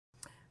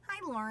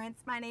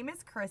Lawerence, my name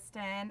is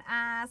Kristen.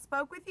 I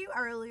spoke with you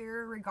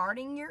earlier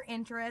regarding your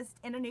interest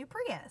in a new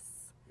Prius.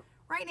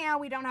 Right now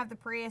we don't have the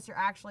Prius you're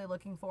actually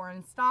looking for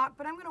in stock,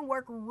 but I'm going to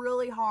work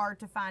really hard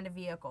to find a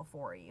vehicle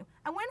for you.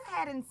 I went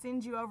ahead and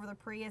sent you over the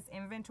Prius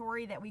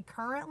inventory that we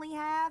currently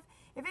have.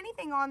 If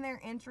anything on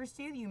there interests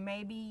you, you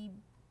may be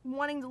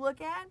wanting to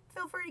look at,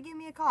 feel free to give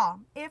me a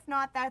call. If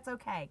not, that's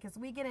okay, because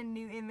we get a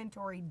new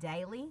inventory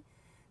daily.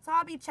 So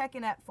I'll be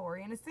checking up for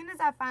you, and as soon as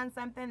I find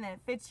something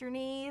that fits your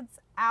needs,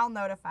 I'll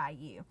notify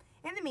you.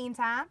 In the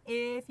meantime,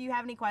 if you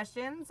have any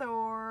questions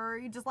or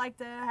you'd just like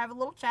to have a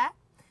little chat,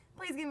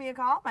 please give me a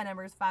call. My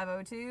number is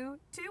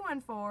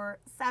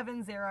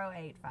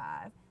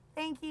 502-214-7085.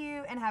 Thank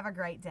you, and have a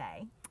great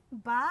day.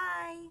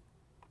 Bye.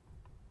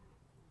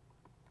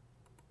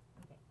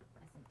 Okay,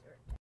 I sent her.